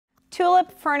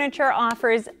Tulip Furniture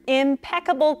offers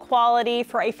impeccable quality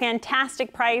for a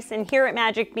fantastic price, and here at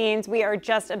Magic Beans, we are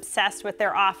just obsessed with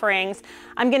their offerings.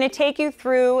 I'm going to take you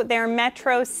through their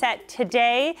Metro set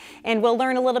today, and we'll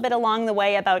learn a little bit along the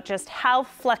way about just how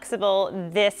flexible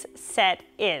this set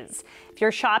is. If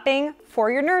you're shopping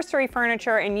for your nursery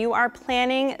furniture and you are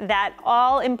planning that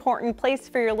all-important place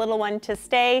for your little one to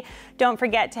stay, don't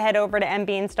forget to head over to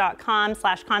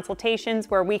mbeans.com/consultations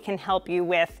where we can help you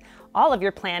with all of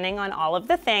your planning on all of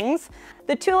the things.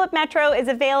 The Tulip Metro is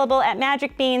available at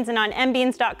Magic Beans and on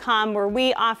mbeans.com where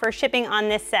we offer shipping on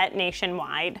this set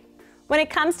nationwide. When it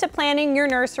comes to planning your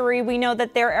nursery, we know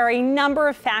that there are a number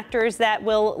of factors that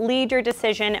will lead your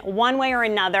decision one way or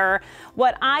another.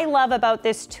 What I love about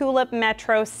this Tulip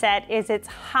Metro set is its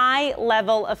high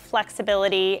level of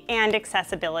flexibility and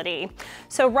accessibility.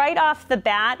 So right off the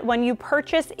bat, when you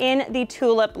purchase in the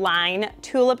Tulip line,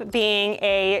 Tulip being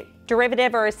a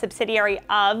derivative or a subsidiary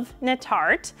of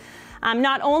Natart,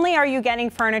 not only are you getting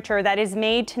furniture that is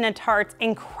made to Natart's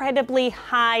incredibly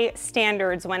high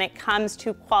standards when it comes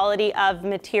to quality of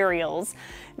materials,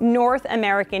 North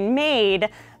American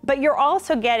made, but you're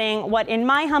also getting what, in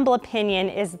my humble opinion,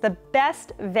 is the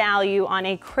best value on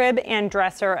a crib and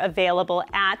dresser available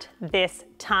at this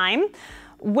time.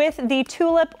 With the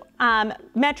Tulip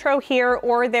Metro here,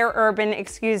 or their Urban,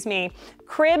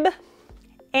 crib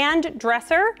and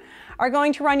dresser are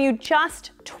going to run you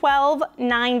just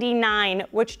 $12.99,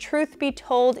 which, truth be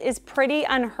told, is pretty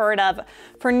unheard of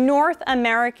for North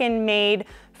American made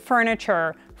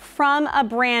furniture from a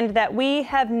brand that we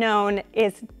have known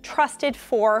is trusted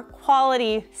for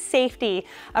quality, safety,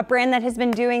 a brand that has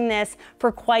been doing this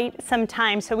for quite some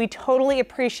time. So we totally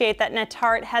appreciate that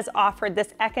Natart has offered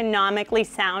this economically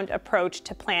sound approach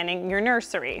to planning your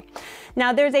nursery.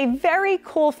 Now, there's a very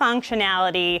cool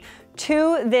functionality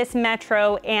to this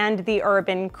Metro and the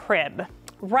Urban crib.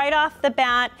 Right off the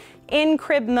bat, in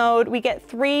crib mode, we get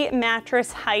 3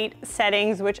 mattress height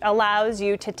settings, which allows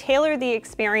you to tailor the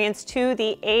experience to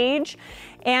the age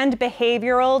and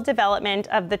behavioral development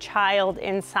of the child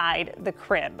inside the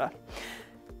crib.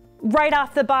 Right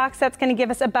off the box, that's going to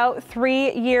give us about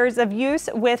 3 years of use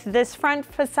with this front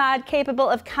facade capable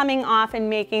of coming off and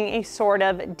making a sort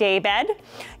of day bed.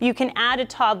 You can add a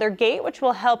toddler gate, which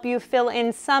will help you fill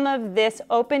in some of this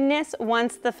openness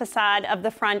once the facade of the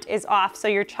front is off, so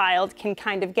your child can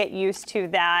kind of get used to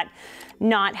that,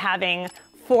 not having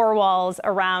 4 walls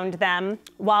around them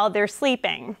while they're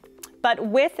sleeping. But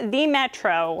with the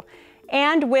Metro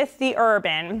and with the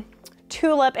Urban,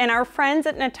 Tulip and our friends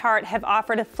at Natart have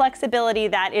offered a flexibility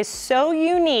that is so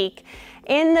unique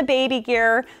in the baby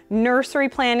gear nursery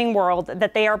planning world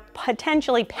that they are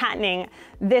potentially patenting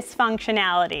this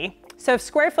functionality. So if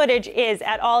square footage is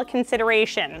at all a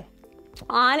consideration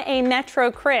on a Metro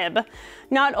crib,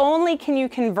 not only can you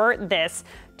convert this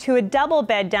to a double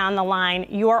bed down the line,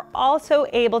 you are also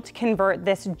able to convert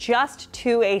this just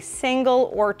to a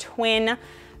single or twin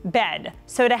bed.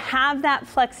 So to have that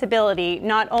flexibility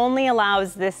not only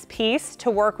allows this piece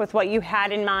to work with what you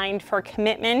had in mind for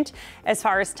commitment as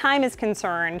far as time is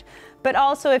concerned, but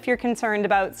also if you're concerned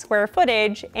about square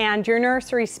footage and your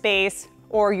nursery space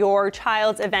or your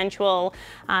child's eventual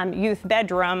youth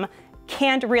bedroom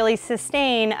can't really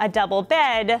sustain a double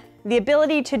bed, the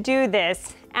ability to do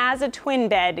this as a twin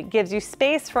bed gives you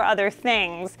space for other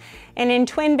things. And in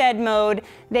twin bed mode,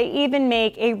 they even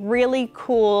make a really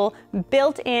cool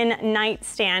built-in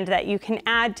nightstand that you can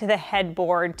add to the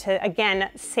headboard to,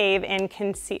 again, save and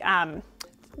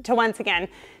once again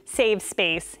save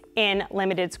space in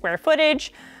limited square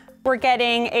footage. We're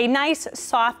getting a nice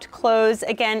soft close.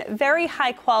 Again, very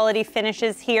high quality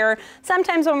finishes here.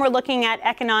 Sometimes when we're looking at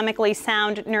economically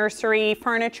sound nursery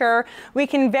furniture, we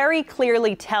can very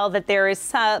clearly tell that there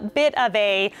is a bit of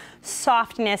a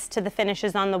softness to the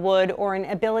finishes on the wood or an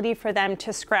ability for them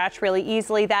to scratch really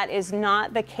easily. That is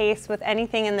not the case with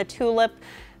anything in the Tulip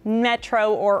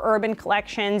Metro or Urban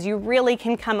collections. You really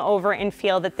can come over and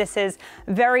feel that this is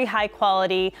very high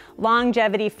quality,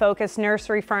 longevity focused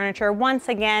nursery furniture. Once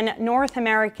again, North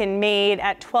American made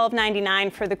at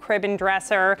 $12.99 for the crib and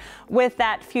dresser with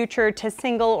that future to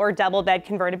single or double bed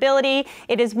convertibility.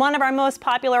 It is one of our most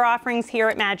popular offerings here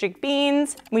at Magic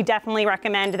Beans. We definitely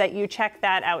recommend that you check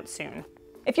that out soon.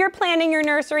 If you're planning your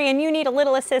nursery and you need a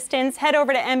little assistance, head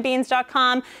over to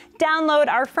mbeans.com, download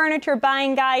our furniture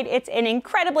buying guide. It's an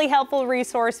incredibly helpful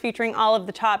resource featuring all of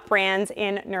the top brands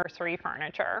in nursery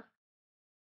furniture.